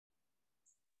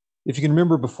If you can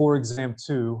remember before exam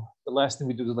 2, the last thing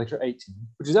we did was lecture 18,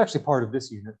 which is actually part of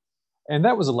this unit. And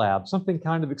that was a lab, something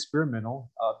kind of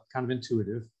experimental, kind of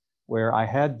intuitive, where I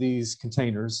had these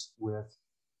containers with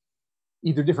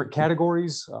either different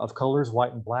categories of colors,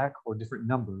 white and black, or different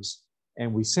numbers.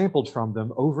 And we sampled from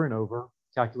them over and over,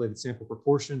 calculated sample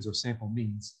proportions or sample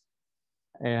means,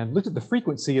 and looked at the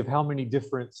frequency of how many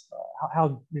different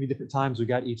times we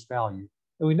got each value.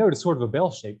 And we noticed sort of a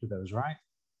bell shape to those, right?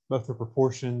 Both for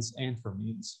proportions and for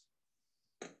means.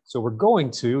 So we're going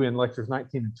to, in lectures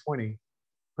 19 and 20,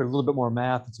 put a little bit more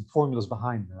math and some formulas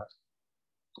behind that.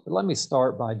 But let me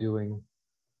start by doing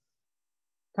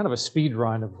kind of a speed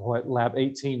run of what lab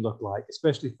 18 looked like,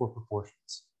 especially for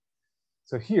proportions.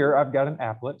 So here I've got an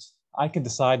applet. I can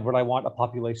decide what I want a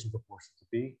population proportion to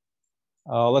be.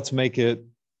 Let's make it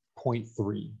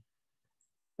 0.3.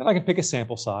 Then I can pick a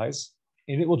sample size,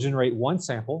 and it will generate one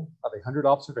sample of 100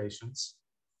 observations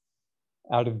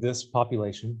out of this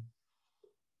population.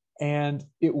 And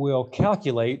it will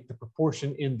calculate the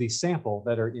proportion in the sample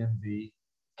that are in the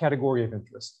category of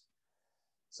interest.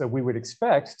 So we would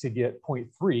expect to get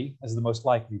 0.3 as the most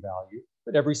likely value,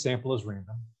 but every sample is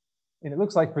random. And it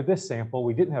looks like for this sample,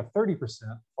 we didn't have 30%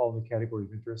 fall in the category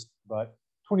of interest, but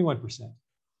 21%.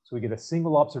 So we get a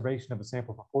single observation of a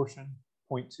sample proportion,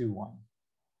 0.21.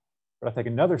 But I take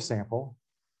another sample.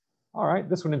 All right,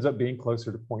 this one ends up being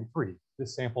closer to 0.3.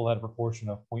 This sample had a proportion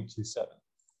of 0.27.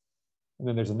 And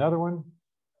then there's another one.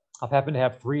 I've happened to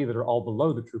have 3 that are all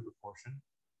below the true proportion,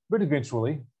 but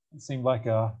eventually it seemed like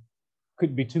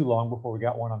couldn't be too long before we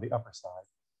got one on the upper side.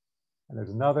 And there's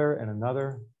another and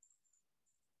another.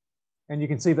 And you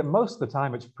can see that most of the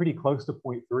time it's pretty close to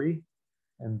 0.3.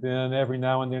 And then every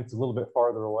now and then it's a little bit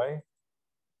farther away.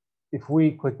 If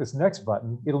we click this next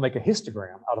button, it'll make a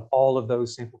histogram out of all of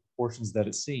those sample proportions that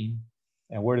it's seen.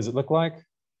 And where does it look like?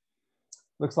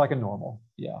 Looks like a normal.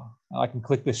 Yeah, I can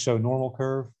click this show normal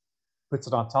curve, puts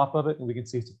it on top of it, and we can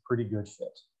see it's a pretty good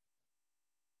fit.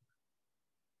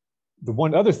 The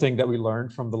one other thing that we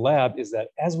learned from the lab is that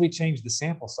as we change the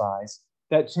sample size,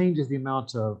 that changes the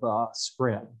amount of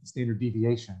spread, standard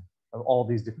deviation of all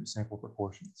these different sample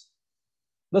proportions.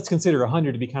 Let's consider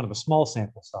 100 to be kind of a small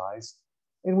sample size.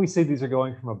 And we see these are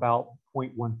going from about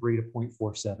 0.13 to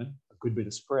 0.47, a good bit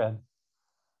of spread.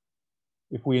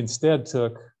 If we instead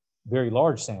took very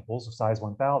large samples of size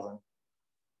 1,000,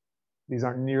 these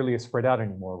aren't nearly as spread out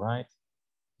anymore, right?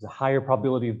 There's a higher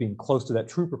probability of being close to that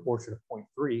true proportion of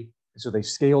 0.3. So they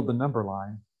scaled the number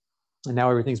line, and now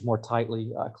everything's more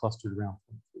tightly clustered around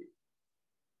 0.3.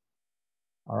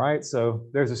 All right, so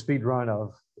there's a speed run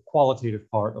of the qualitative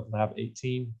part of lab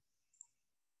 18.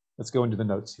 Let's go into the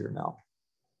notes here now.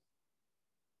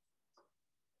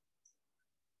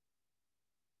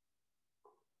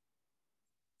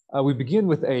 We begin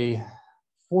with a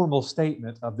formal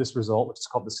statement of this result, which is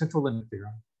called the central limit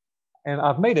theorem. And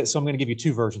I've made it so I'm going to give you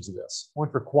 2 versions of this, one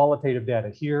for qualitative data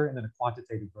here and then a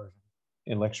quantitative version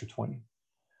in lecture 20.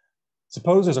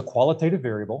 Suppose there's a qualitative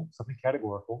variable, something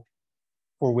categorical,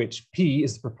 for which P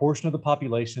is the proportion of the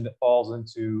population that falls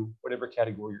into whatever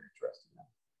category you're interested in.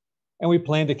 And we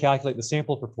plan to calculate the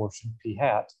sample proportion, P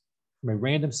hat, from a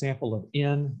random sample of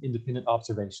N independent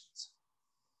observations.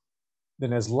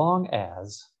 Then as long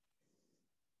as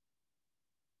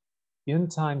N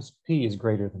times P is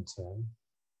greater than 10,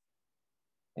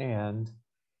 and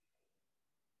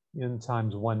N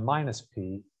times 1 minus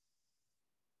P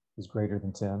is greater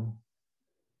than 10,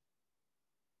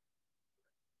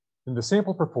 then the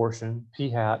sample proportion,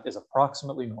 P hat, is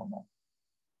approximately normal.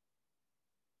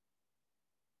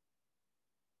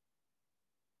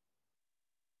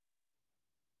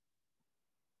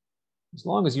 As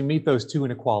long as you meet those 2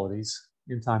 inequalities,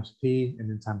 N times P and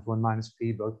N times 1 minus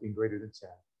P both being greater than 10,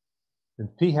 then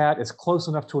P hat is close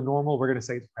enough to a normal, we're going to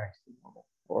say it's practically normal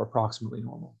or approximately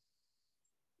normal.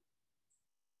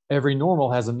 Every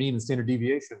normal has a mean and standard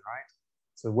deviation, right?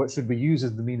 So what should we use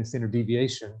as the mean and standard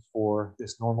deviation for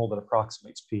this normal that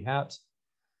approximates P hat?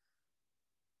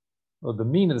 Well, the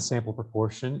mean of the sample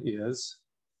proportion is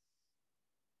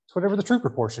whatever the true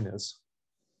proportion is.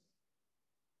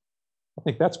 I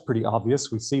think that's pretty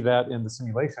obvious. We see that in the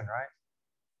simulation, right?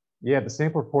 Yeah, the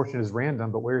sample proportion is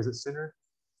random, but where is it centered?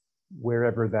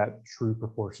 Wherever that true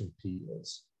proportion P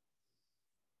is.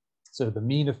 So the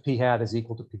mean of P hat is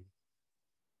equal to P.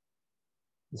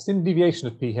 The standard deviation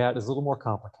of P hat is a little more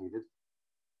complicated,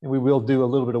 and we will do a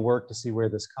little bit of work to see where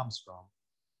this comes from.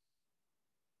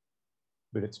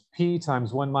 But it's P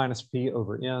times 1 minus P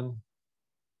over N,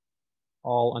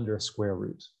 all under a square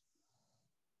root.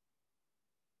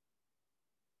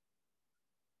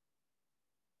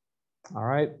 All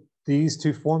right, These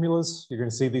two formulas, you're going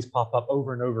to see these pop up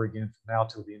over and over again from now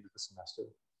till the end of the semester.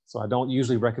 So I don't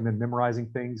usually recommend memorizing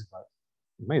things, but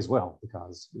you may as well,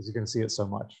 because you're going to see it so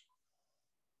much.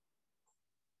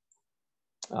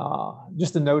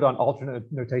 Just a note on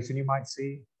alternate notation you might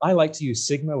see. I like to use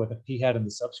sigma with a p hat in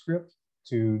the subscript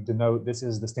to denote this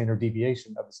is the standard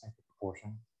deviation of the sample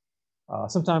proportion.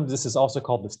 Sometimes this is also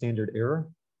called the standard error.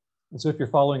 And so if you're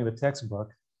following the textbook,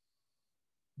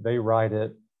 they write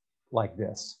it like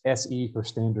this, SE for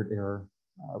standard error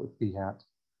with p hat.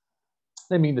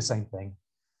 They mean the same thing.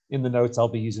 In the notes, I'll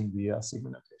be using the sigma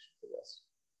notation for this.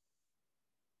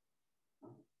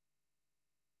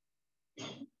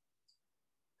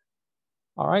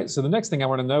 All right, so the next thing I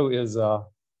want to know is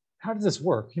how does this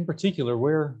work? In particular,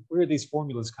 where are these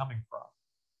formulas coming from?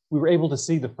 We were able to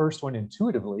see the first one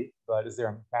intuitively, but is there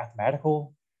a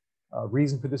mathematical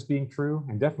reason for this being true?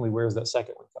 And definitely, where is that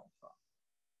second one coming from?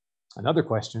 Another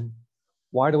question,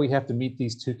 why do we have to meet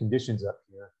these two conditions up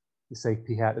here to say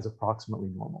p hat is approximately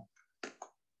normal?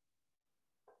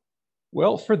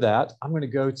 Well, for that, I'm going to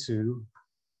go to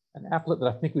an applet that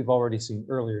I think we've already seen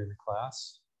earlier in the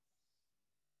class.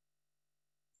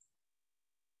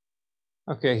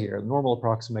 Okay, here, normal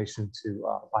approximation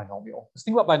to binomial. Let's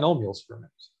think about binomials for a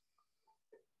minute.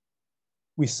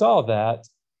 We saw that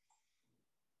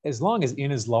as long as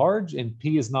n is large and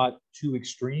p is not too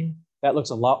extreme, that looks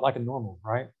a lot like a normal,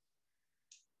 right?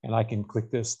 And I can click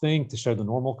this thing to show the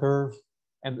normal curve,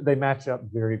 and they match up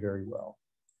very, very well.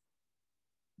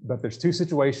 But there's two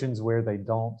situations where they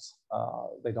don't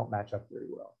match up very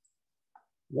well.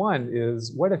 One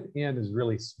is, what if n is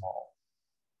really small?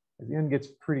 As n gets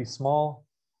pretty small,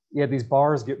 yeah, these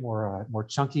bars get more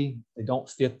chunky. They don't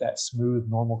fit that smooth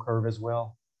normal curve as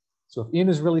well. So if n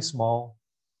is really small,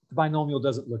 the binomial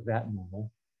doesn't look that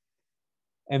normal.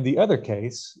 And the other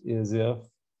case is if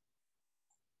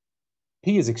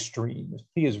p is extreme, if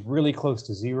p is really close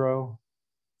to 0,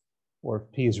 or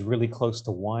if p is really close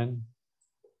to 1,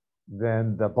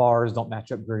 then the bars don't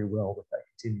match up very well with that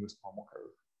continuous normal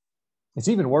curve. It's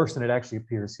even worse than it actually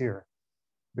appears here,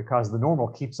 because the normal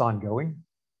keeps on going.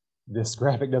 This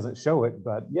graphic doesn't show it,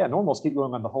 but yeah, normals keep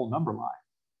going on the whole number line.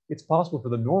 It's possible for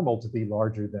the normal to be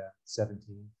larger than 17,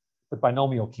 but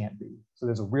binomial can't be. So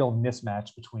there's a real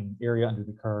mismatch between area under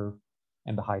the curve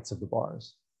and the heights of the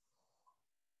bars.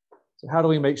 So how do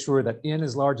we make sure that n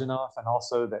is large enough and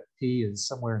also that p is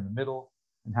somewhere in the middle?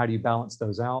 And how do you balance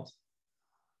those out?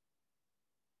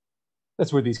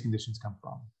 That's where these conditions come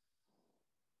from.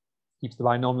 Keeps the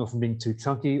binomial from being too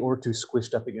chunky or too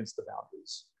squished up against the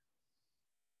boundaries.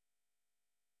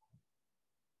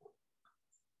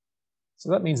 So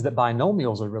that means that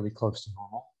binomials are really close to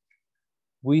normal.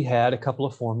 We had a couple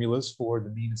of formulas for the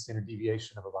mean and standard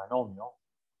deviation of a binomial.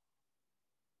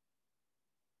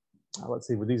 Let's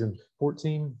see, were these in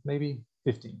 14, maybe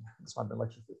 15? This might have been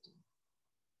lecture 15.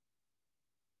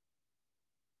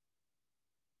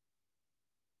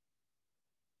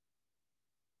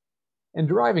 And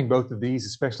deriving both of these,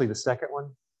 especially the second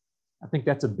one, I think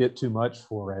that's a bit too much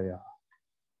for a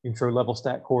intro level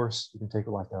stat course. You can take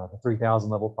like the 3000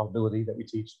 level probability that we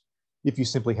teach if you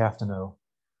simply have to know.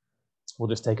 We'll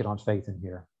just take it on faith in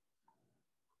here.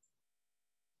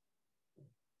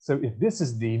 So if this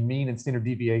is the mean and standard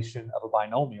deviation of a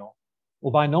binomial,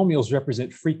 well, binomials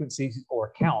represent frequencies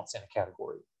or counts in a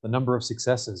category, the number of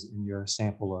successes in your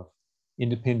sample of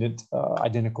independent,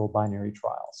 identical binary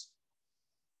trials.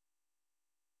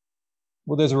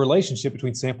 Well, there's a relationship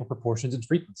between sample proportions and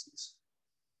frequencies.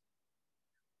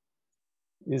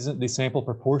 Isn't the sample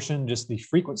proportion just the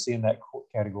frequency in that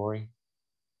category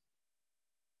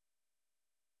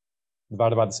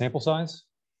divided by the sample size?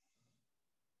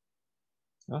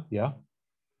 Yeah.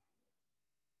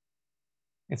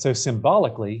 And so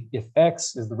symbolically, if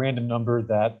x is the random number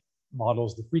that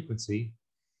models the frequency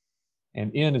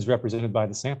and n is represented by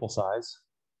the sample size,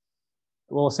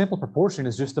 well, a sample proportion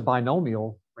is just a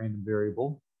binomial random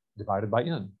variable divided by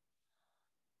n.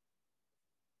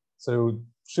 So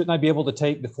shouldn't I be able to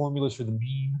take the formulas for the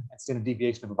mean and standard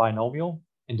deviation of a binomial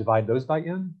and divide those by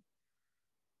n?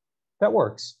 That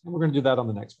works. And we're going to do that on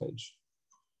the next page.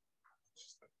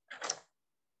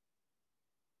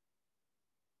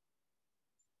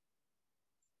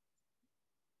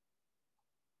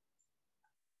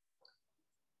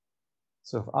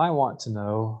 So if I want to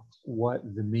know what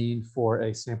the mean for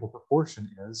a sample proportion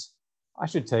is, I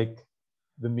should take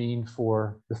the mean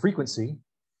for the frequency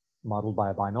modeled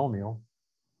by a binomial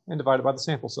and divide it by the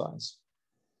sample size.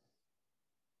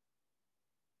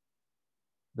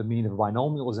 The mean of a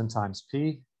binomial is n times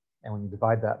p, and when you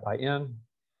divide that by n,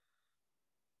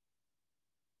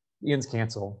 the n's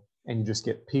cancel, and you just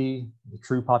get p, the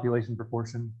true population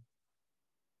proportion,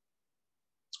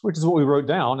 which is what we wrote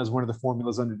down as one of the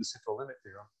formulas under the central limit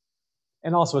theorem.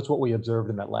 And also it's what we observed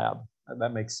in that lab.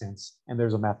 That makes sense. And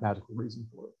there's a mathematical reason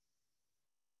for it.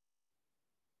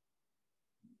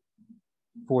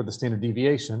 For the standard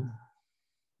deviation,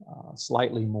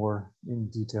 slightly more in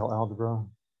detail algebra.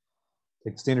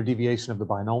 Take the standard deviation of the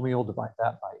binomial, divide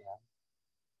that by n.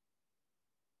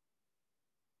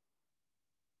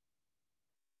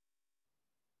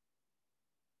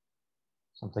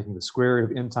 So I'm taking the square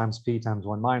root of n times p times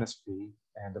 1 minus p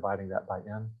and dividing that by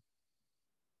n.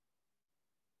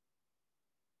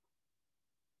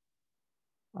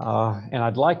 And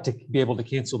I'd like to be able to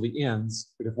cancel the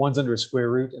n's, but if one's under a square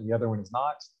root and the other one is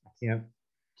not, I can't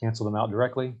cancel them out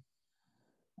directly.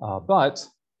 But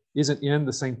isn't n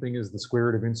the same thing as the square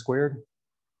root of n squared?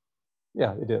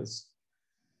 Yeah, it is.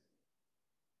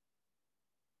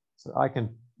 So I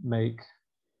can make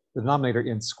the denominator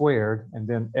n squared, and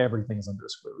then everything is under a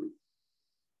square root.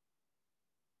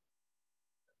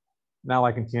 Now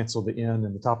I can cancel the n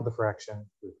in the top of the fraction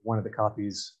with one of the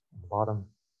copies on the bottom.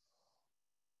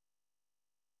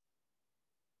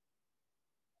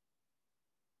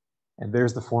 And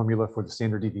there's the formula for the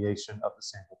standard deviation of the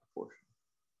sample proportion.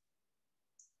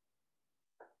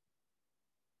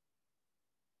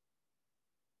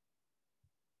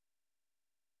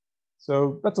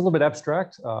 So that's a little bit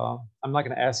abstract. I'm not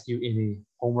going to ask you any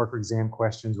homework or exam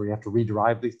questions where you have to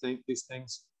rederive these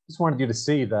things. Just wanted you to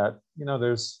see that, you know,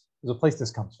 there's a place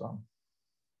this comes from.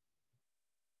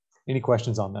 Any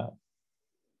questions on that?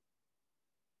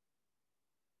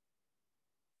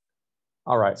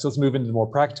 All right, so let's move into more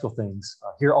practical things.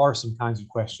 Here are some kinds of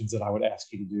questions that I would ask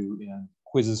you to do in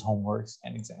quizzes, homeworks,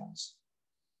 and exams.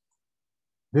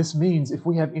 This means if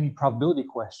we have any probability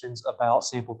questions about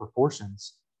sample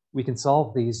proportions, we can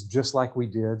solve these just like we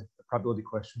did the probability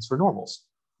questions for normals.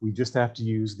 We just have to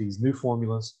use these new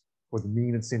formulas for the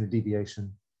mean and standard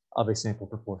deviation of a sample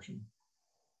proportion.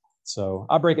 So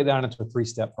I break it down into a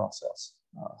three-step process.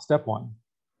 Step one,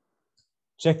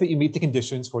 check that you meet the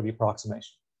conditions for the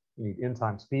approximation. You need n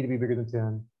times p to be bigger than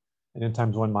 10, and n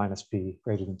times 1 minus p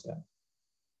greater than 10.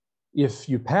 If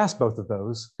you pass both of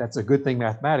those, that's a good thing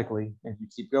mathematically, and you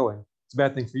keep going. It's a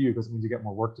bad thing for you because it means you get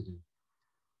more work to do.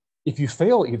 If you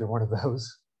fail either one of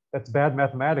those, that's bad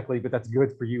mathematically, but that's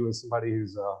good for you as somebody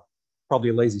who's probably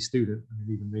a lazy student, I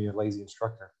mean, even me, a lazy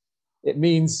instructor. It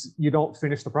means you don't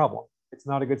finish the problem. It's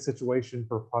not a good situation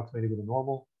for approximating with a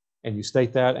normal, and you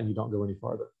state that and you don't go any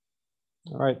farther.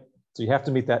 All right, so you have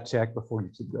to meet that check before you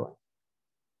keep going.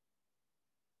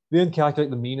 Then calculate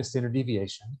the mean and standard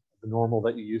deviation, the normal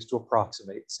that you use to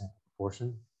approximate the sample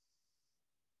proportion.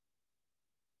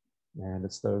 And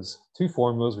it's those two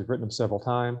formulas. We've written them several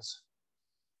times.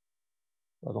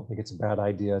 I don't think it's a bad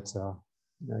idea to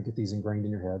get these ingrained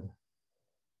in your head.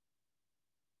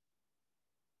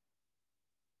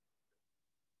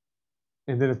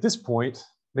 And then at this point,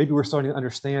 maybe we're starting to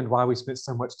understand why we spent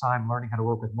so much time learning how to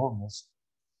work with normals.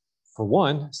 For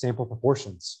one, sample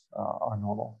proportions are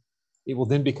normal. It will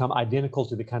then become identical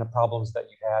to the kind of problems that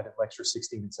you had in lecture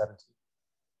 16 and 17.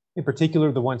 In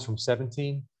particular, the ones from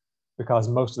 17, because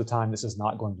most of the time this is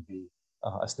not going to be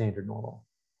a standard normal.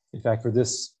 In fact, for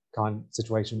this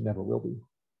situation, it never will be.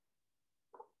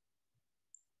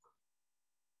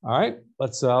 All right,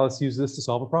 let's use this to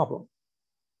solve a problem.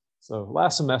 So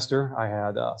last semester, I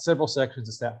had several sections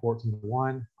of Stat 14-1,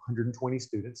 120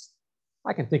 students.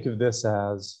 I can think of this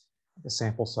as a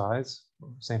sample size,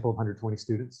 sample of 120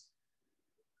 students.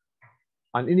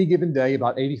 On any given day,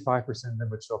 about 85% of them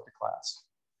would show up to class.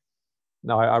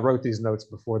 Now, I wrote these notes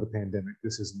before the pandemic.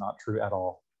 This is not true at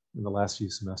all in the last few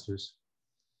semesters.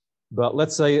 But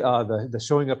let's say the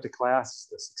showing up to class is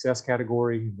the success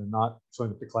category, the not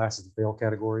showing up to class is the fail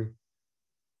category.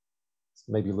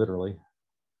 Maybe literally.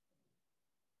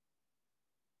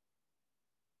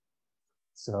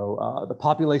 So the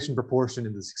population proportion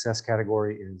in the success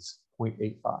category is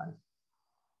 0.85.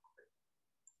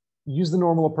 Use the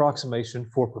normal approximation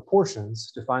for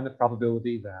proportions to find the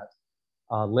probability that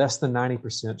less than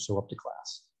 90% show up to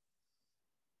class.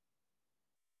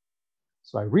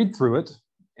 So I read through it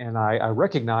and I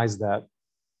recognize that,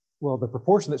 well, the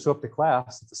proportion that show up to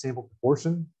class, it's a sample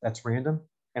proportion, that's random,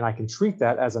 and I can treat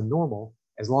that as a normal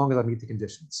as long as I meet the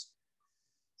conditions.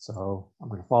 So I'm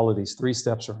going to follow these three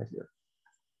steps right here.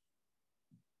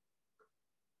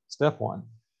 Step one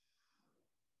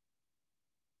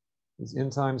is n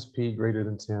times p greater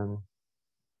than 10,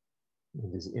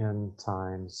 and is n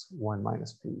times 1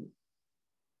 minus p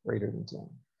greater than 10.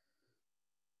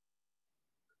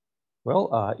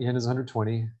 Well, n is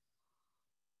 120,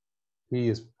 p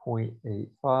is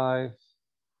 0.85.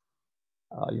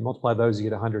 You multiply those, you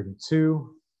get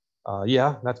 102.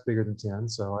 Yeah, that's bigger than 10,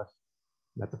 so I've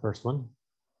met the first one.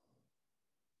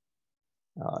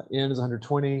 N is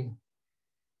 120.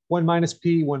 1 minus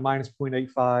P, 1 minus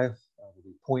 0.85, will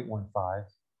be 0.15.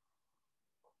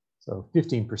 So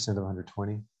 15% of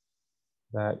 120.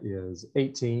 That is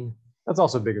 18. That's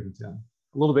also bigger than 10.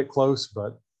 A little bit close,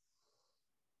 but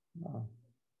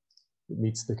it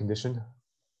meets the condition.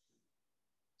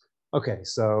 Okay,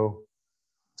 so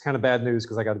it's kind of bad news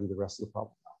because I got to do the rest of the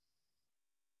problem now.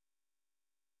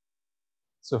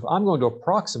 So if I'm going to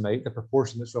approximate the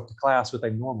proportion that show up to class with a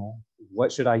normal,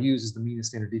 what should I use as the mean and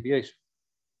standard deviation?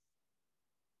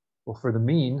 Well, for the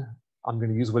mean, I'm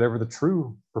going to use whatever the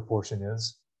true proportion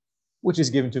is, which is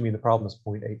given to me in the problem as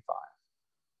 0.85.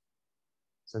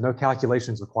 So no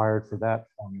calculations required for that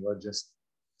formula, just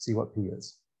see what P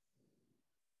is.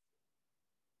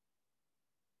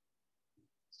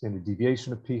 Standard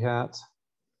deviation of P hat.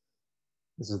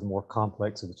 This is the more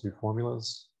complex of the two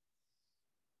formulas.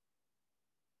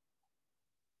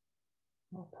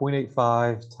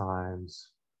 0.85 times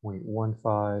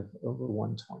 0.15 over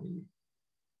 120.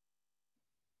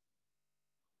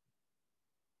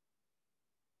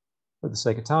 For the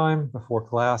sake of time, before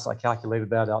class, I calculated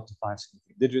that out to 5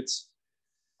 significant digits,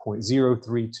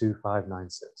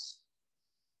 0.032596.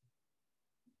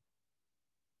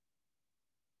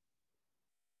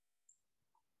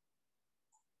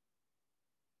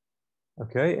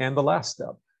 Okay, and the last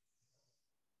step.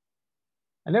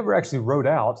 I never actually wrote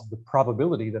out the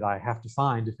probability that I have to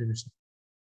find to finish.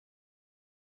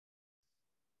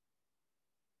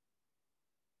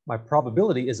 My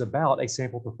probability is about a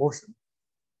sample proportion.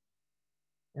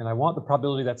 And I want the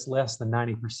probability that's less than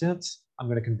 90%. I'm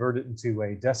going to convert it into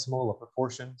a decimal, a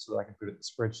proportion, so that I can put it in the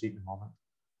spreadsheet in a moment.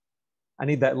 I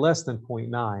need that less than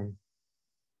 0.9.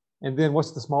 And then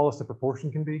what's the smallest the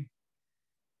proportion can be?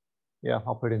 Yeah,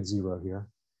 I'll put in 0 here.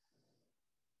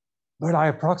 But I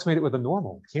approximate it with a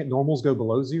normal. Can't normals go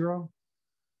below 0?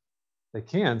 They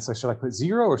can. So should I put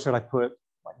 0 or should I put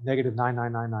like negative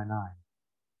 99999?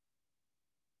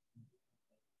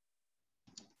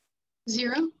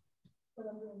 0.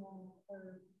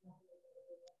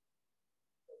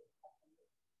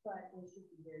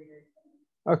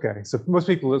 Okay, so for most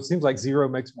people, it seems like 0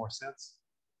 makes more sense.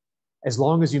 As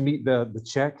long as you meet the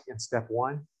check in step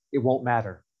 1, it won't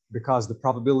matter because the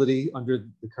probability under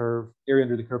the curve, area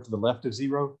under the curve to the left of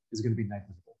 0 is going to be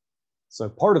negligible. So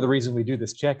part of the reason we do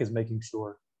this check is making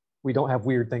sure we don't have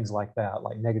weird things like that,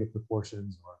 like negative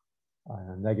proportions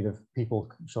or negative people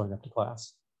showing up to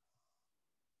class.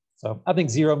 So I think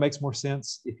 0 makes more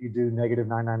sense if you do negative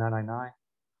 99999.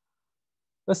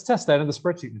 Let's test that in the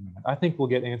spreadsheet in a minute. I think we'll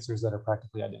get answers that are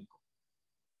practically identical.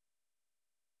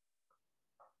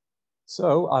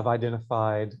 So I've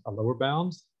identified a lower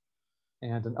bound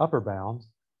and an upper bound.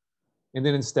 And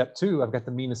then in step 2, I've got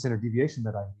the mean and standard deviation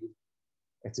that I need.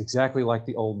 It's exactly like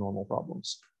the old normal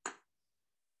problems.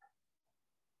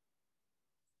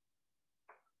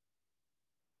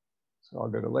 So I'll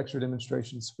go to lecture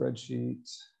demonstration spreadsheet.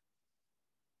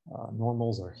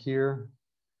 Normals are here.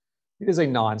 It is a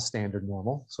non-standard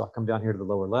normal. So I'll come down here to the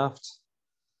lower left.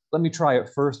 Let me try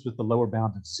it first with the lower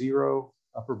bound of 0,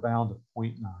 upper bound of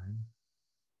 0.9.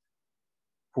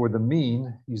 For the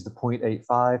mean, use the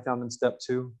 0.85 found in step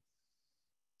 2.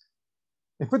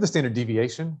 And for the standard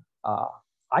deviation,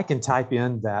 I can type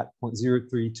in that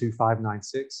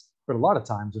 0.032596, but a lot of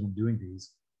times when I'm doing these,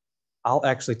 I'll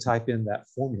actually type in that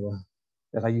formula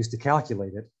that I use to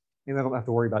calculate it, and I don't have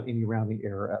to worry about any rounding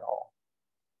error at all.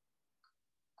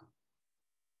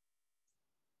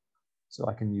 So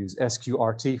I can use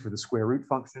SQRT for the square root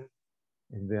function,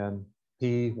 and then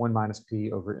P, 1 minus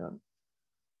P over N.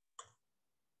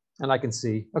 And I can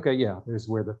see, okay, yeah, there's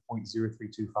where the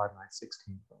 0.032596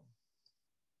 came from.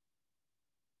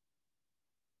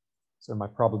 So my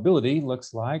probability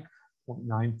looks like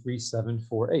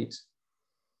 0.93748.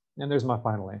 And there's my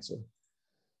final answer.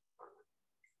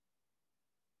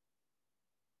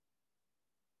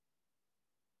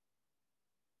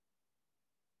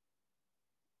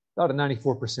 About a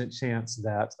 94% chance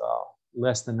that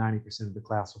less than 90% of the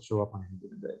class will show up on any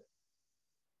given day.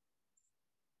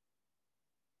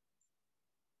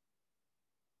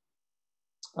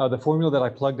 The formula that I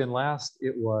plugged in last,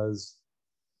 it was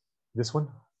this one.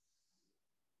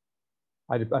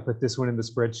 I put this one in the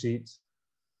spreadsheet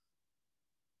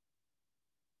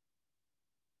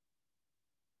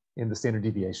in the standard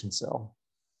deviation cell.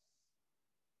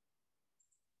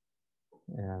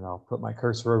 And I'll put my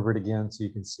cursor over it again so you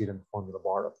can see it in the formula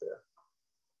bar up there.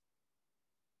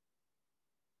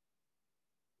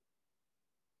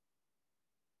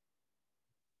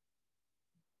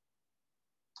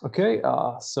 Okay,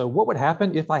 so what would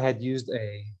happen if I had used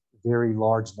a very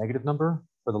large negative number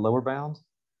for the lower bound.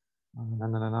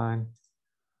 999.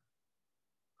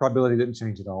 Probability didn't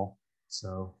change at all.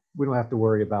 So we don't have to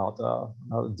worry about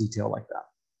detail like that.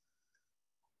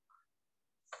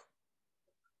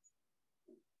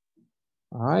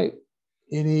 All right.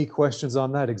 Any questions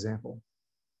on that example?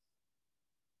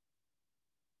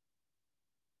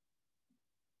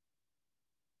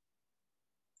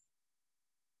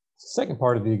 Second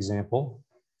part of the example,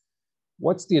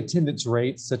 what's the attendance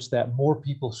rate such that more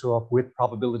people show up with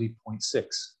probability 0.6?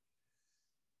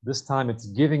 This time it's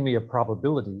giving me a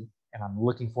probability and I'm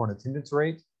looking for an attendance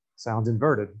rate. Sounds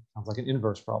inverted, sounds like an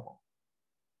inverse problem.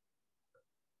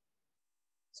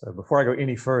 So before I go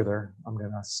any further, I'm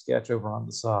going to sketch over on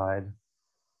the side.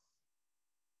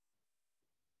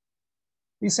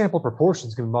 These sample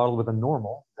proportions can be modeled with a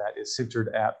normal that is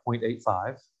centered at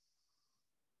 0.85.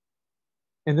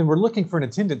 And then we're looking for an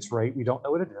attendance rate. We don't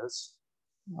know what it is.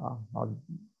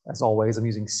 As always, I'm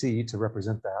using C to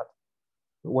represent that.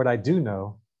 But what I do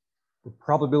know, the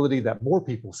probability that more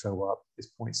people show up is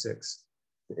 0.6.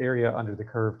 The area under the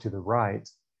curve to the right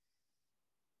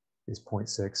is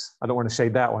 0.6. I don't want to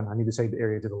shade that one. I need to shade the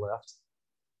area to the left.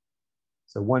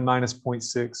 So 1 minus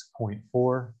 0.6,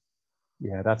 0.4.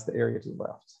 Yeah, that's the area to the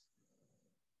left.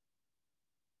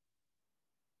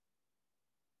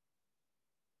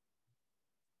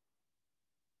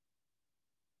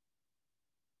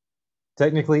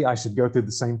 Technically, I should go through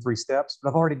the same 3 steps, but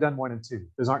I've already done 1 and 2.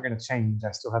 Those aren't going to change. I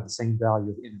still have the same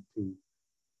value of N and P.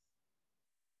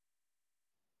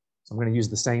 So I'm going to use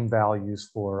the same values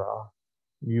for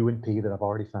U and P that I've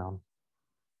already found.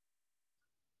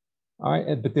 All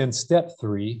right, but then step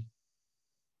 3,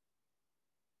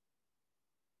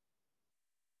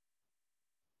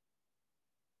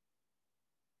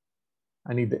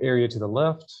 I need the area to the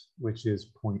left, which is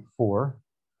 0.4.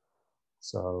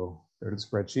 So go to the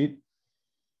spreadsheet.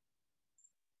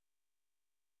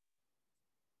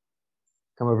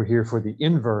 Come over here for the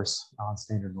inverse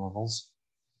non-standard normals.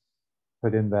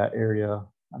 Put in that area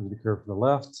under the curve to the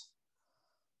left.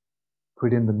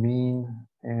 Put in the mean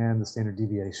and the standard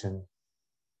deviation.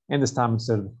 And this time,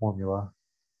 instead of the formula,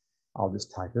 I'll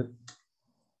just type it.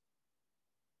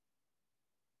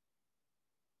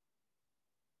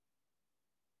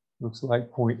 Looks like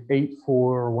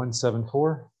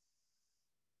 0.84174.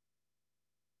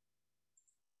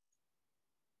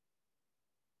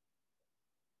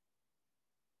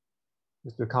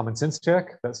 Just do a common sense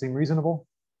check. That seem reasonable?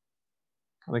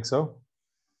 I think so.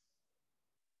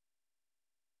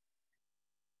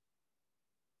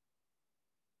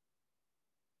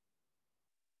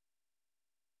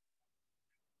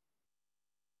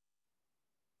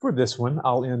 For this one,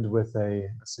 I'll end with a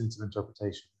sense of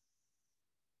interpretation.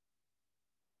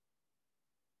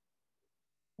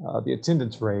 The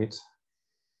attendance rate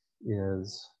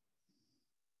is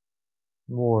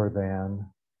more than,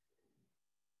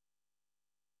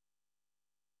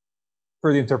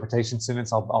 for the interpretation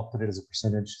sentence, I'll put it as a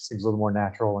percentage. Seems a little more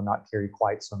natural and not carry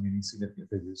quite so many significant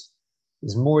figures.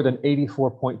 Is more than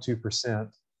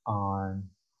 84.2% on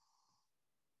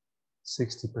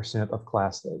 60% of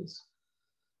class days.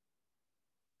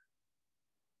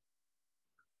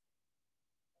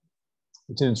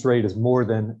 Attendance rate is more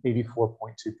than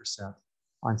 84.2%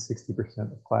 on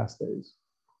 60% of class days.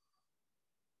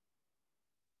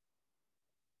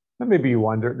 And maybe you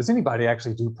wonder, does anybody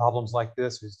actually do problems like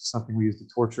this? Or is it something we use to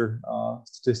torture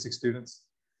statistics students?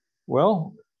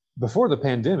 Well, before the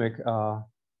pandemic,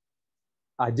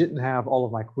 I didn't have all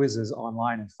of my quizzes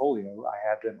online in folio. I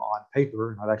had them on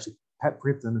paper, and I'd actually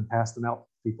print them and pass them out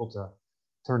for people to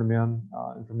turn them in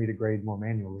and for me to grade more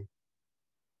manually.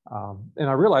 And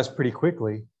I realized pretty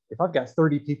quickly, if I've got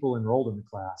 30 people enrolled in the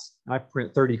class and I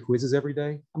print 30 quizzes every day,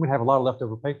 I'm going to have a lot of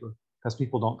leftover paper because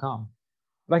people don't come.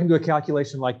 But I can do a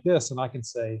calculation like this, and I can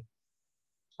say,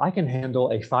 I can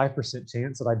handle a 5%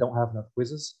 chance that I don't have enough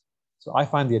quizzes. So I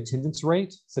find the attendance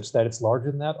rate such that it's larger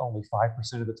than that, only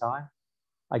 5% of the time.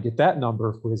 I get that number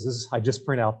of quizzes. I just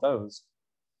print out those.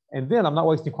 And then I'm not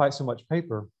wasting quite so much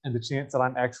paper, and the chance that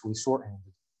I'm actually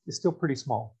shorthanded is still pretty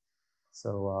small.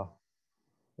 So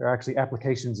there are actually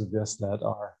applications of this that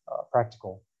are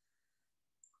practical.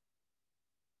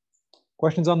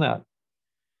 Questions on that?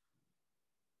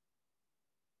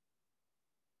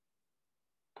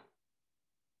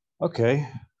 Okay,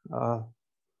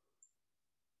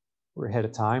 we're ahead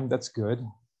of time. That's good.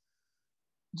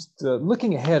 Just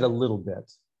looking ahead a little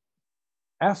bit.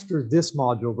 After this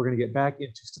module, we're going to get back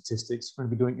into statistics. We're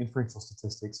going to be doing inferential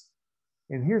statistics.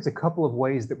 And here's a couple of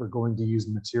ways that we're going to use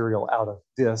the material out of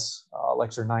this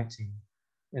lecture 19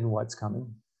 in what's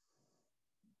coming.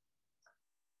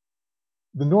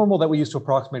 The normal that we use to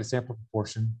approximate a sample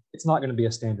proportion, it's not going to be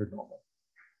a standard normal.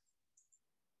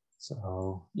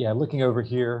 So yeah, looking over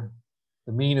here,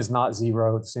 the mean is not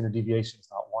 0, the standard deviation is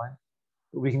not 1.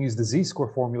 But we can use the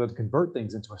z-score formula to convert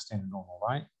things into a standard normal,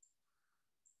 right?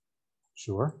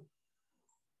 Sure.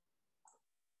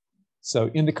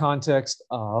 So in the context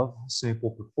of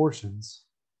sample proportions,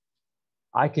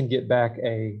 I can get back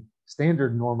a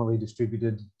standard normally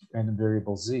distributed random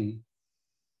variable z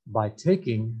by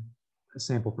taking a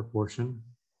sample proportion,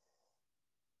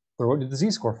 throw it into the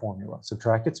z-score formula,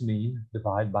 subtract its mean,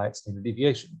 divide by its standard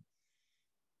deviation.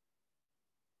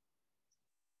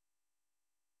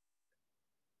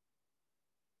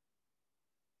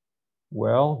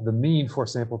 Well, the mean for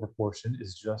sample proportion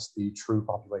is just the true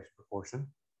population proportion.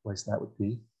 Replace that with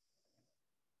p.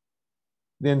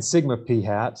 Then sigma p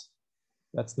hat,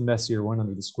 that's the messier one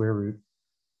under the square root.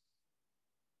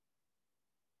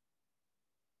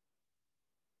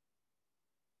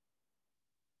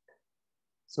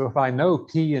 So if I know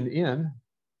p and n,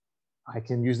 I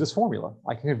can use this formula.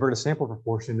 I can convert a sample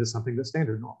proportion into something that's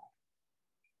standard normal.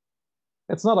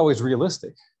 It's not always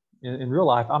realistic. In real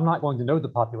life, I'm not going to know the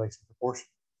population proportion.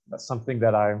 That's something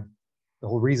that the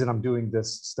whole reason I'm doing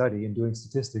this study and doing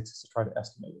statistics is to try to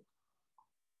estimate it.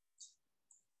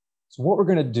 So what we're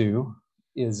going to do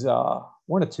is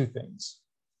one of two things.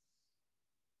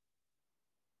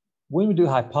 When we do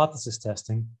hypothesis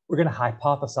testing, we're going to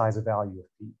hypothesize a value of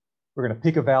p. We're going to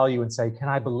pick a value and say, can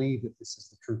I believe that this is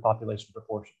the true population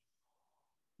proportion?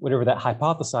 Whatever that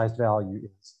hypothesized value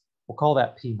is, we'll call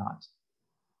that p naught.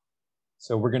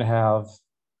 So we're going to have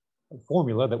a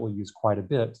formula that we'll use quite a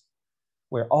bit,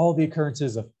 where all the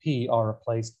occurrences of p are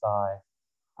replaced by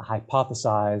a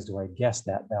hypothesized or a guessed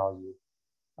at value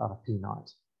p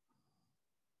naught.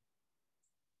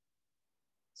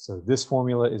 So this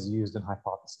formula is used in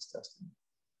hypothesis testing.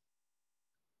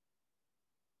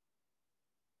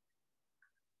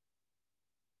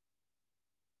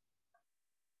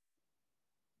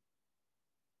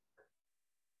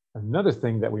 Another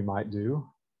thing that we might do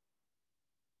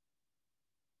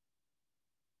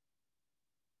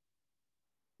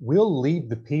we'll leave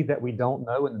the p that we don't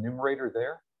know in the numerator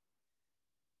there,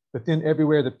 but then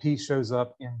everywhere the p shows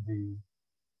up in the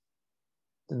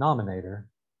denominator,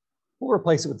 we'll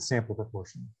replace it with the sample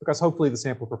proportion, because hopefully the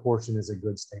sample proportion is a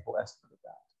good stable estimate of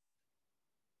that.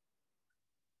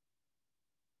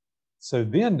 So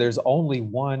then there's only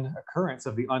one occurrence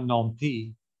of the unknown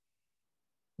p,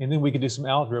 and then we could do some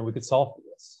algebra and we could solve for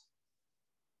this.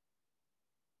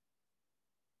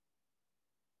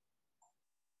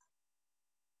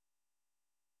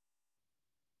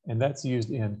 And that's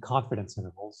used in confidence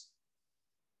intervals,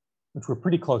 which we're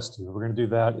pretty close to. We're going to do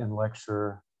that in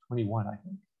lecture 21, I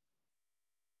think.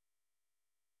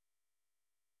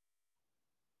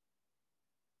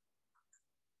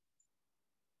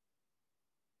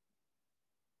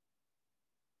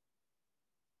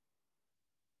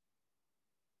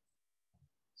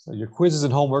 So your quizzes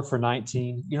and homework for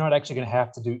 19, you're not actually going to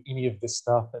have to do any of this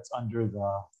stuff that's under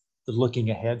the looking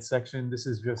ahead section. This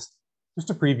is just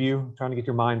a preview, trying to get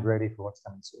your mind ready for what's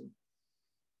coming soon.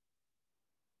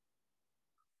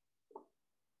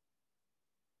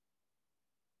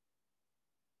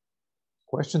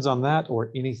 Questions on that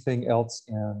or anything else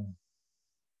in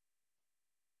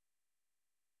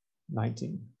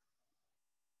 19?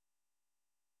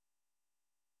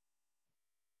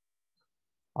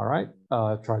 All right,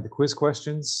 tried the quiz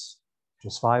questions,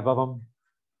 just 5 of them.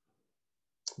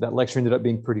 That lecture ended up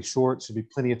being pretty short. Should be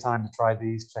plenty of time to try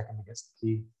these, check them against the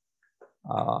key.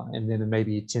 And then in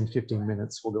maybe 10, 15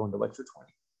 minutes, we'll go into lecture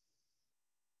 20.